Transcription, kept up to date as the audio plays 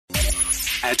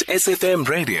at SFM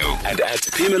Radio and at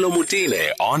Pimelo Mutile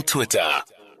on Twitter.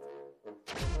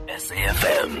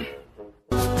 SAFM.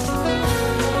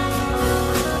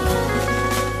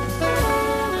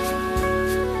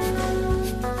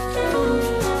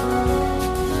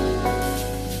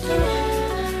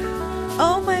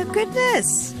 Oh my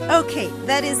goodness. Okay,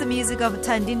 that is the music of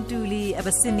Thandi Ntuli,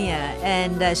 Abyssinia,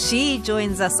 and she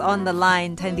joins us on the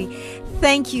line. Thandi,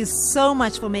 thank you so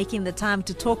much for making the time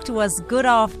to talk to us. Good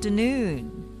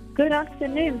afternoon. Good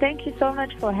afternoon. Thank you so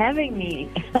much for having me.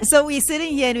 So we're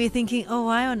sitting here and we're thinking, oh,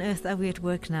 why on earth are we at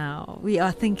work now? We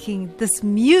are thinking this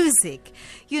music.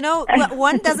 You know,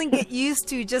 one doesn't get used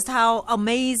to just how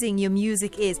amazing your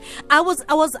music is.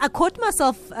 I caught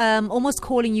myself almost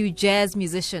calling you jazz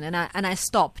musician, and I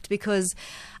stopped because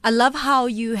I love how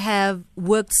you have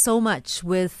worked so much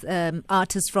with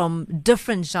artists from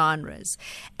different genres.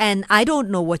 And I don't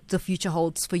know what the future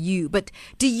holds for you, but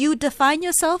do you define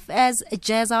yourself as a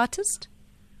jazz artist?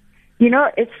 You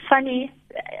know, it's funny.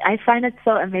 I find it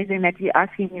so amazing that you're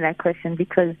asking me that question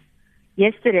because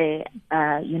yesterday,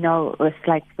 it was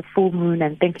like the full moon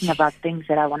and thinking about things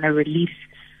that I want to release.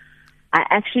 I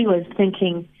actually was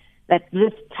thinking that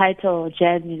this title,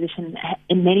 jazz musician,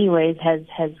 in many ways has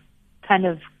kind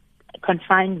of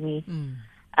confined me.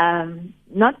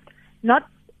 Not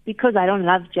because I don't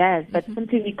love jazz, but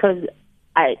simply because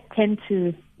I tend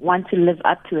to want to live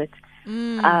up to it.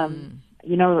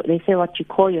 They say what you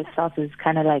call yourself is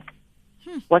kind of like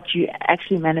what you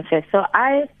actually manifest. So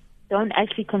I don't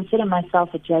actually consider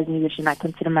myself a jazz musician. I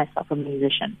consider myself a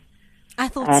musician. I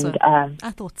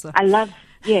thought so. I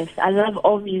love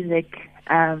all music,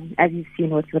 as you've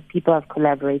seen with the people I've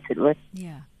collaborated with.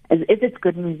 Yeah. If it's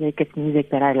good music, it's music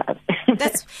that I love.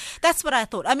 That's what I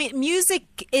thought. I mean,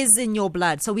 music is in your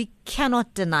blood, so we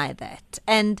cannot deny that.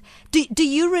 And do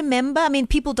you remember? I mean,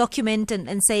 people document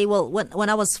and say, well, when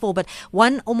I was 4, but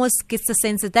one almost gets the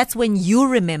sense that that's when you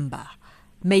remember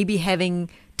maybe having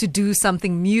to do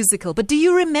something musical. But do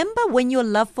you remember when your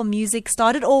love for music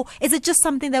started, or is it just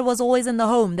something that was always in the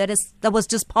home, that was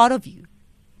just part of you?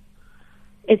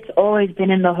 It's always been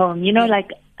in the home. You know,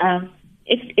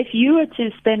 If you were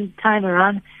to spend time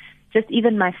around just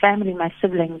even my family, my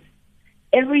siblings,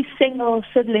 every single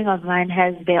sibling of mine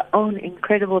has their own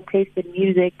incredible taste in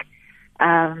music.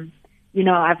 I've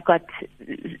got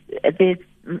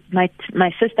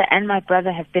my sister and my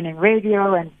brother have been in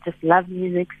radio and just love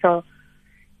music. So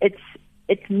it's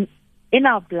in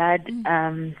our blood.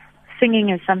 Singing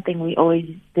is something we always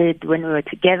did when we were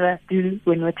together.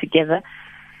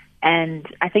 And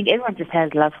I think everyone just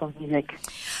has love for music.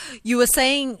 You were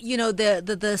saying,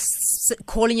 the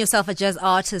calling yourself a jazz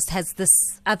artist has this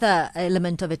other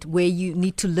element of it where you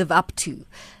need to live up to.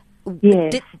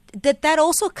 Yes. Did that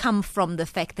also come from the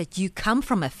fact that you come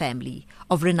from a family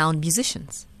of renowned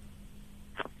musicians?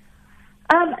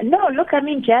 No, look, I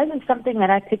mean, jazz is something that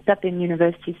I picked up in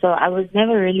university, so I was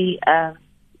never really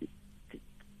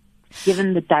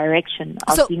given the direction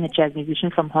of being a jazz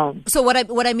musician from home. So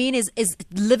what I mean is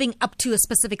living up to a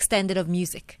specific standard of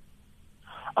music.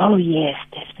 Oh yes,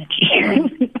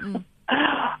 definitely.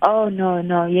 Oh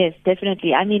no, yes,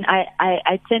 definitely. I mean,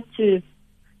 I tend to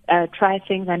try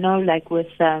things. I know, like with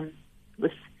some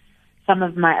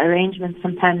of my arrangements,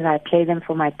 sometimes I play them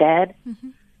for my dad.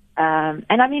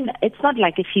 And I mean, it's not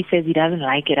like if he says he doesn't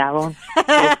like it, I won't.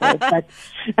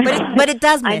 But it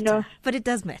does matter. I know. But it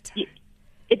does matter.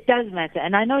 It does matter,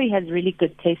 and I know he has really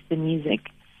good taste in music.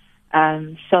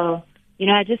 So,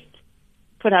 I just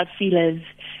put out feelers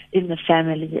in the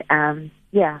family.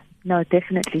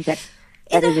 Definitely that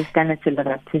is a standard to live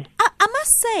up to. I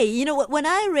must say, when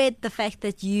I read the fact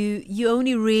that you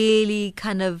only really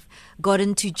kind of got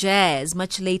into jazz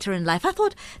much later in life, I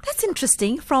thought that's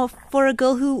interesting for a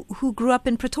girl who grew up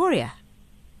in Pretoria.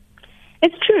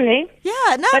 It's true, eh?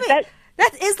 Yeah, no,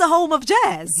 that is the home of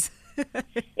jazz.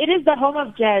 It is the home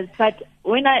of jazz, but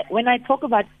when I talk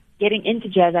about getting into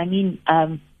jazz, I mean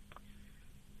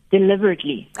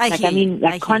deliberately.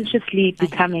 Consciously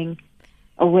becoming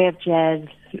aware of jazz,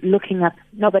 looking up.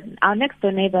 No, but our next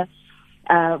door neighbor,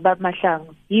 Bab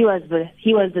Mashang, he was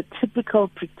the typical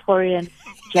Pretorian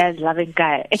jazz-loving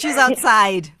guy. She's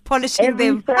outside polishing every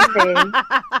them Sunday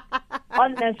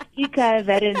on the speaker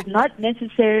that is not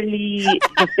necessarily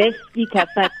the best speaker,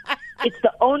 but it's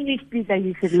the only speaker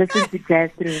you should listen to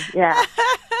jazz through. Yeah.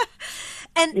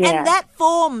 And that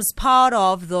forms part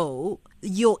of, though,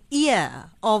 your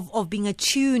ear of being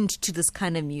attuned to this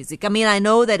kind of music. I mean, I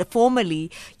know that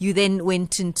formerly you then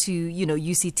went into,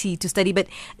 UCT to study, but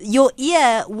your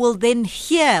ear will then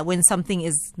hear when something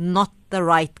is not the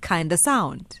right kind of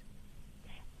sound.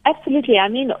 Absolutely. I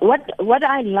mean, what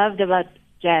I loved about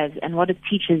jazz and what it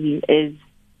teaches you is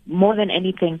more than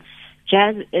anything,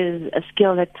 jazz is a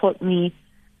skill that taught me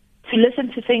to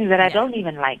listen to things that I don't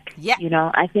even like. Yeah. You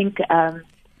know, I think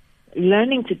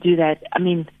learning to do that,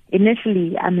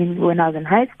 initially, when I was in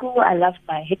high school, I loved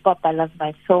my hip-hop, I loved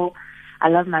my soul, I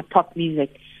loved my pop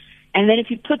music. And then if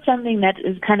you put something that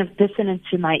is kind of dissonant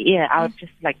to my ear, I would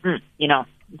just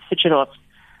switch it off.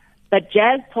 But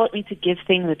jazz taught me to give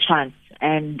things a chance.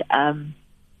 And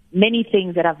many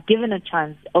things that I've given a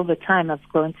chance over time I've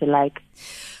grown to like.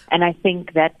 And I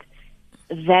think that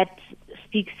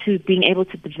speaks to being able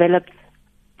to develop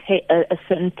a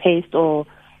certain taste, or,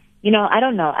 I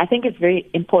don't know. I think it's very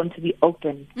important to be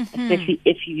open, especially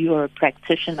if you're a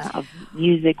practitioner of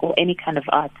music or any kind of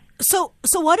art. So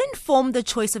what informed the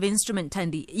choice of instrument,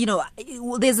 Thandi?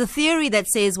 There's a theory that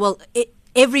says,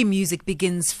 every music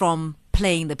begins from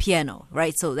playing the piano,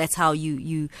 right? So that's how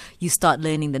you start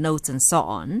learning the notes and so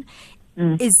on.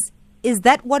 Is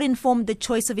that what informed the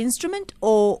choice of instrument,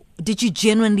 or did you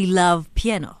genuinely love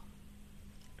piano?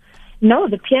 No,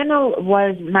 the piano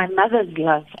was my mother's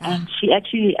love, and she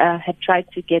actually had tried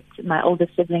to get my older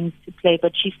siblings to play,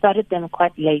 but she started them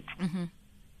quite late.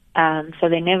 So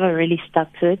they never really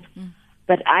stuck to it.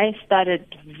 But I started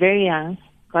very young,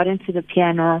 got into the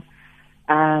piano.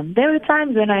 There were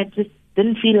times when I just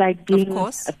didn't feel like being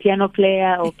a piano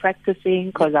player or practicing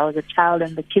because I was a child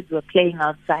and the kids were playing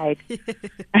outside.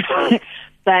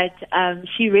 But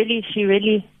she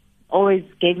really always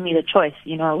gave me the choice.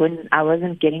 When I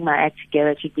wasn't getting my act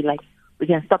together, she'd be like, "We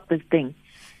can stop this thing."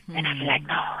 And I'd be like,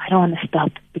 "No, I don't want to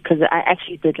stop," because I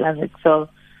actually did love it. So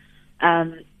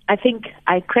I think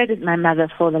I credit my mother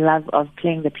for the love of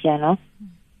playing the piano.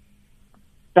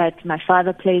 But my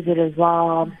father plays it as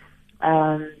well.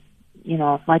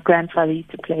 My grandfather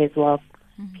used to play as well,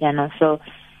 piano. So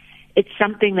it's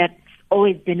something that's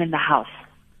always been in the house.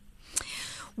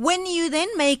 When you then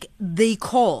make the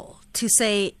call to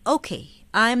say, okay,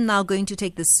 I'm now going to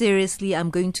take this seriously, I'm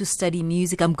going to study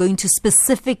music, I'm going to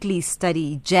specifically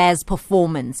study jazz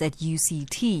performance at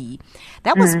UCT,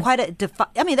 that was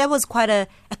quite a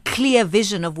clear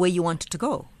vision of where you wanted to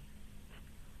go.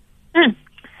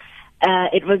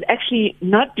 It was actually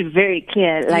not very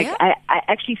clear. I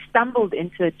actually stumbled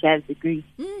into a jazz degree.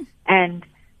 And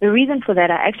the reason for that,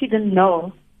 I actually didn't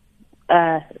know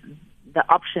the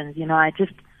options. I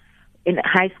just, in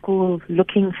high school,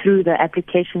 looking through the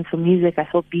applications for music, I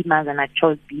saw BMAS and I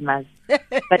chose BMAS.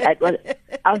 But I was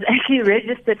actually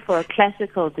registered for a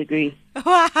classical degree.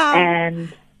 Wow.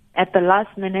 And at the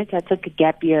last minute, I took a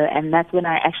gap year, and that's when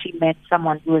I actually met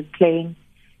someone who was playing,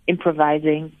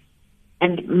 improvising.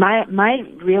 And my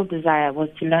real desire was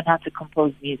to learn how to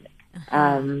compose music.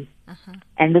 And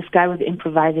this guy was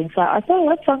improvising. So I thought,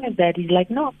 what song is that? He's like,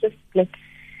 no, just play.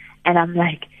 And I'm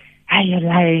like, you're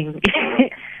lying.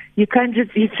 You can't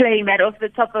just be playing that off the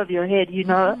top of your head, you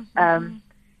must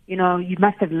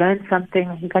have learned something.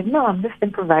 He's like, no, I'm just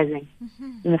improvising.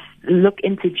 You must look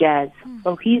into jazz.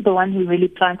 So he's the one who really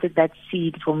planted that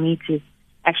seed for me to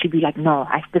actually be like, no,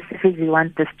 I specifically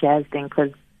want this jazz thing because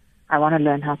I want to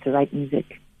learn how to write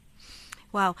music.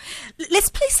 Wow. Let's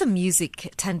play some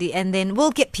music, Thandi, and then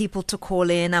we'll get people to call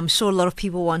in. I'm sure a lot of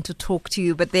people want to talk to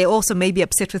you, but they also may be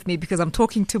upset with me because I'm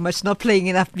talking too much, not playing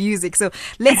enough music. So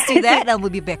let's do that, and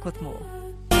we'll be back with more.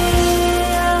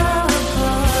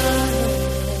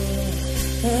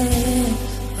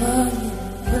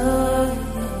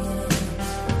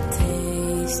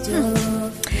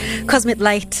 Cosmic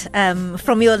Light,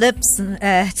 from your lips,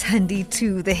 Thandi,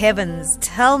 to the heavens.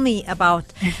 Tell me about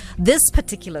this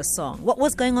particular song. What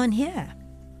was going on here?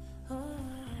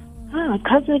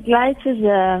 Cosmic Light is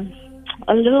a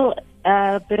little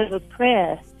bit of a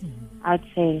prayer, I'd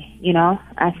say.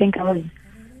 I think I was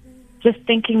just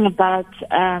thinking about,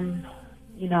 a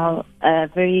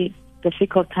very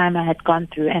difficult time I had gone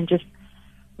through, and just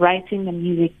writing the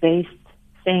music based,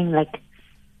 saying like,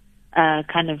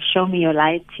 kind of show me your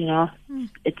light,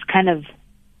 It's kind of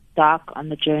dark on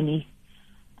the journey,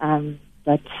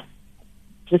 but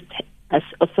just a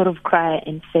sort of cry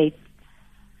in faith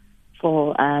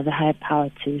for the higher power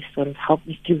to sort of help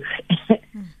me through.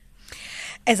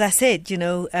 As I said,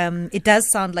 it does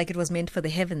sound like it was meant for the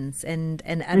heavens. And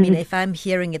I mean, if I'm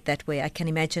hearing it that way, I can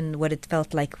imagine what it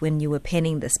felt like when you were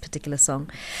penning this particular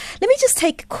song. Let me just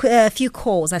take a few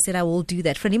calls. I said I will do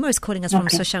that. Frelimo is calling us from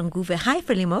Soshanguve. Hi,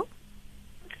 Frelimo.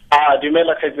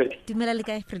 Dumela kae. Dumela le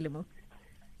kae, Frelimo.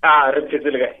 Re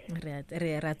phetse le kae.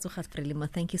 Re tsoga, Frelimo.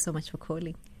 Thank you so much for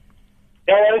calling.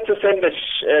 I wanted to send a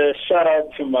shout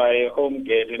out to my home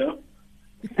girl,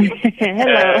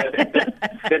 Hello.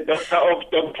 The daughter of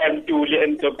Dr. Ntuli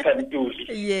and Dr. Ntuli.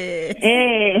 Yes.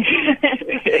 Hey.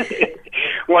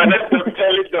 One of them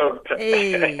doctor.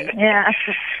 Hey. Yeah.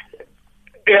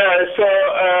 Yeah, so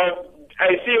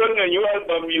I see on your new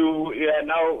album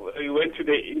you went to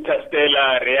the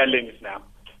interstellar realms now.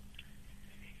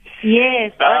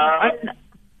 Yes.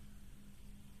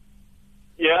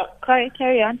 Yeah. Sorry,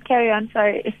 carry on,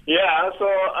 sorry. Yeah, so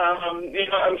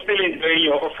I'm still enjoying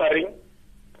your offering.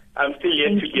 I'm still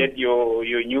yet to get your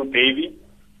new baby.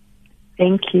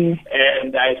 Thank you.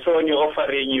 And I saw in your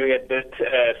offering you had that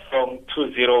song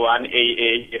 201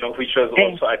 AA, which was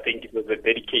also, I think it was a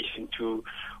dedication to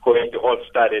where it all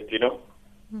started,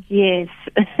 Yes.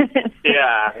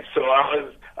 Yeah, so I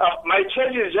was, my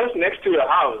church is just next to your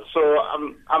house, so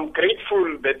I'm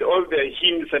grateful that all the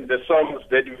hymns and the songs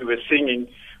that we were singing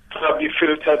probably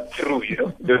filtered through,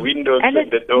 the windows and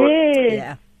the doors. Did.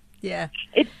 Yeah. Yeah.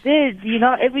 It did,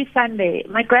 every Sunday.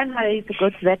 My grandmother used to go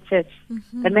to that church,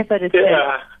 the Methodist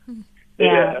Yeah. church.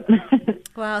 Yeah.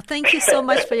 Wow. Thank you so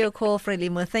much for your call,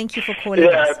 Frelimo. Thank you for calling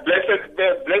Yeah, us.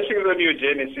 blessings on you,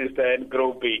 Jenny, sister, and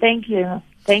grow big. Thank you.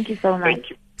 Thank you so much. Thank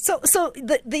you. So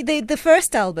the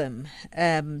first album,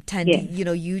 Thandi,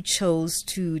 Yes. you chose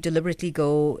to deliberately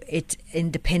go it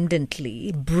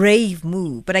independently. Brave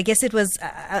move. But I guess it was,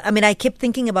 I kept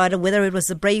thinking about it, whether it was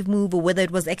a brave move or whether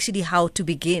it was actually how to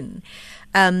begin.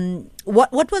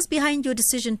 What was behind your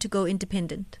decision to go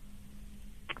independent?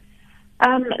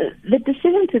 The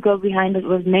decision to go behind it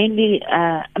was mainly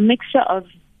a mixture of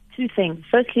two things.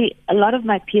 Firstly, a lot of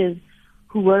my peers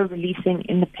who were releasing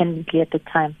independently at the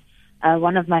time,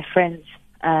 one of my friends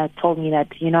told me that,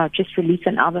 just release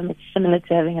an album. It's similar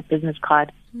to having a business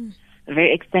card, a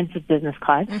very expensive business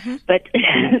card. Mm-hmm. But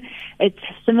it's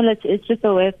similar to, it's just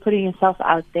a way of putting yourself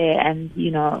out there and,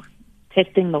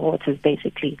 testing the waters,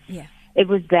 basically. Yeah. It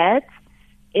was that.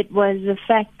 It was the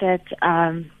fact that,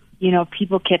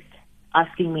 people kept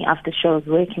asking me after shows,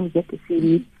 where can we get the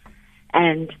CD?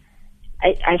 And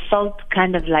I felt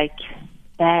kind of like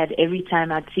bad every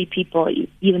time I'd see people,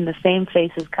 even the same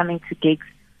faces, coming to gigs,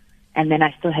 and then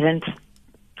I still hadn't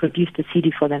produced a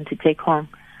CD for them to take home.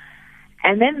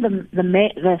 And then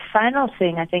the final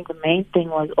thing, I think the main thing,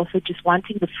 was also just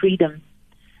wanting the freedom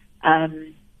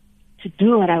to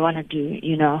do what I want to do.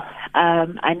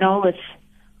 I know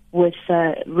with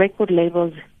record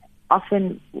labels,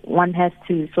 often one has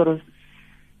to sort of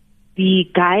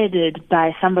be guided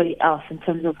by somebody else in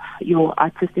terms of your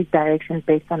artistic direction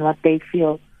based on what they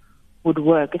feel would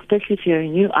work. Especially if you're a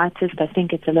new artist, I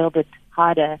think it's a little bit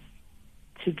harder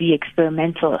to be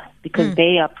experimental because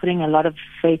they are putting a lot of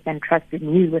faith and trust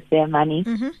in you with their money,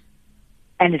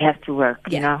 and it has to work,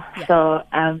 Yeah. So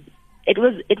it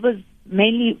was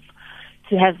mainly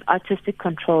to have artistic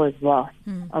control as well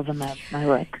over my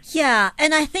work. Yeah,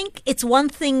 and I think it's one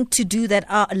thing to do that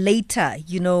later,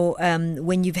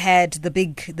 when you've had the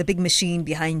big machine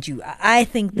behind you. I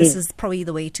think this is probably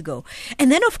the way to go. And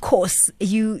then, of course,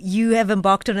 you have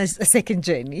embarked on a second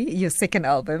journey, your second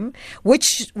album,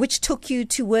 which took you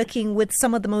to working with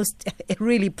some of the most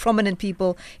really prominent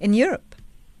people in Europe.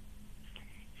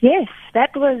 Yes,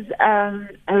 that was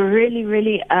a really,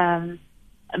 really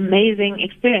amazing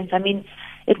experience.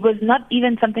 It was not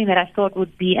even something that I thought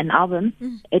would be an album.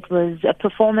 It was a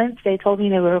performance. They told me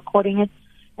they were recording it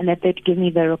and that they'd give me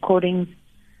the recordings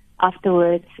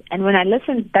afterwards. And when I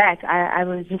listened back, I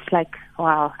was just like,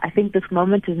 wow, I think this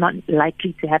moment is not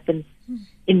likely to happen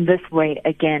in this way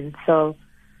again. So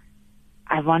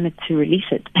I wanted to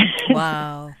release it.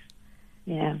 Wow.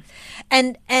 Yeah.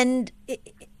 And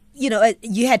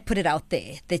you had put it out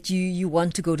there that you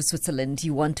want to go to Switzerland,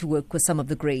 you want to work with some of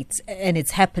the greats, and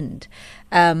it's happened.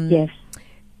 Yes.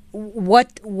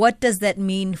 What does that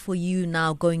mean for you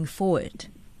now going forward?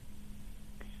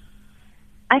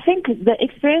 I think the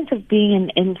experience of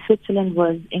being in Switzerland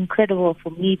was incredible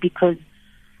for me because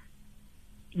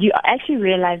you actually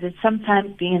realize that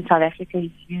sometimes being in South Africa,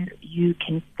 you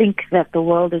can think that the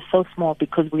world is so small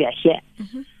because we are here.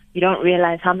 Mm-hmm. You don't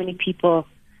realize how many people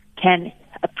can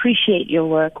appreciate your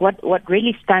work. What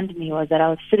really stunned me was that I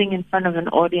was sitting in front of an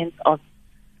audience of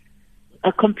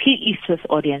a completely Swiss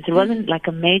audience. It wasn't like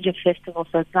a major festival,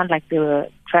 so it's not like there were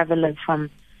travelers from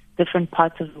different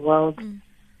parts of the world.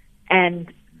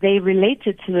 And they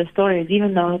related to the stories,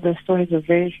 even though the stories were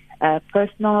very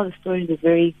personal, the stories were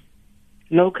very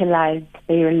localized.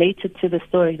 They related to the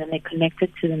stories and they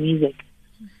connected to the music.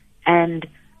 And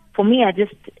for me,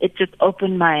 it just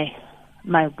opened my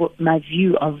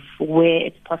view of where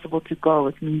it's possible to go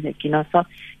with music, So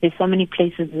there's so many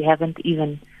places we haven't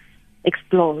even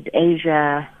explored.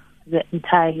 Asia, the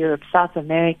entire Europe, South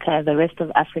America, the rest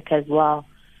of Africa as well.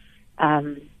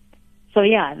 So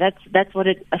yeah, that's what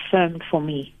it affirmed for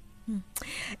me.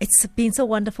 It's been so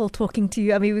wonderful talking to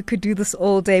you. I mean, we could do this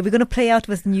all day. We're going to play out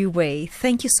with New Way.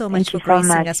 Thank you so much for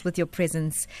gracing us with your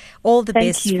presence. All the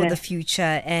best for the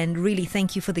future. And really,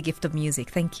 thank you for the gift of music.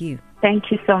 Thank you.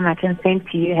 Thank you so much. And same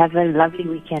to you. Have a lovely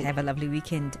weekend. Have a lovely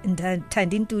weekend. And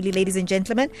Thandi Ntuli, ladies and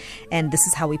gentlemen. And this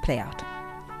is how we play out.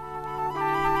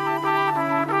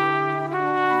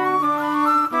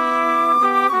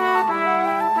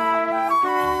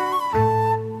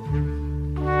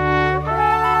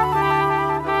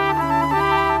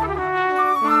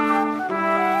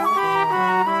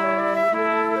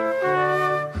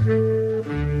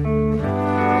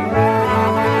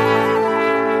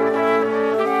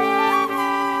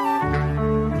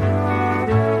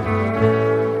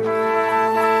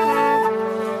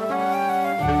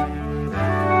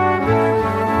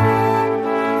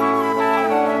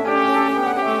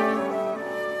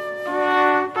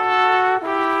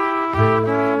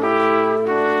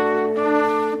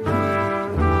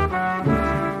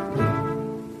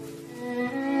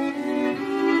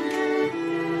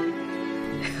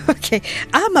 Okay,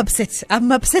 I'm upset. I'm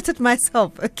upset at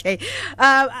myself. Okay.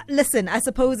 Listen, I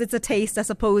suppose it's a taste. I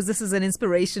suppose this is an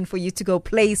inspiration for you to go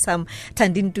play some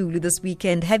Thandi Ntuli this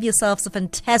weekend. Have yourselves a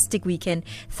fantastic weekend.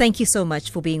 Thank you so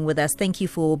much for being with us. Thank you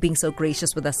for being so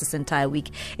gracious with us this entire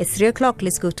week. It's 3 o'clock.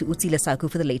 Let's go to Utsila Saku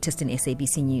for the latest in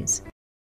SABC News.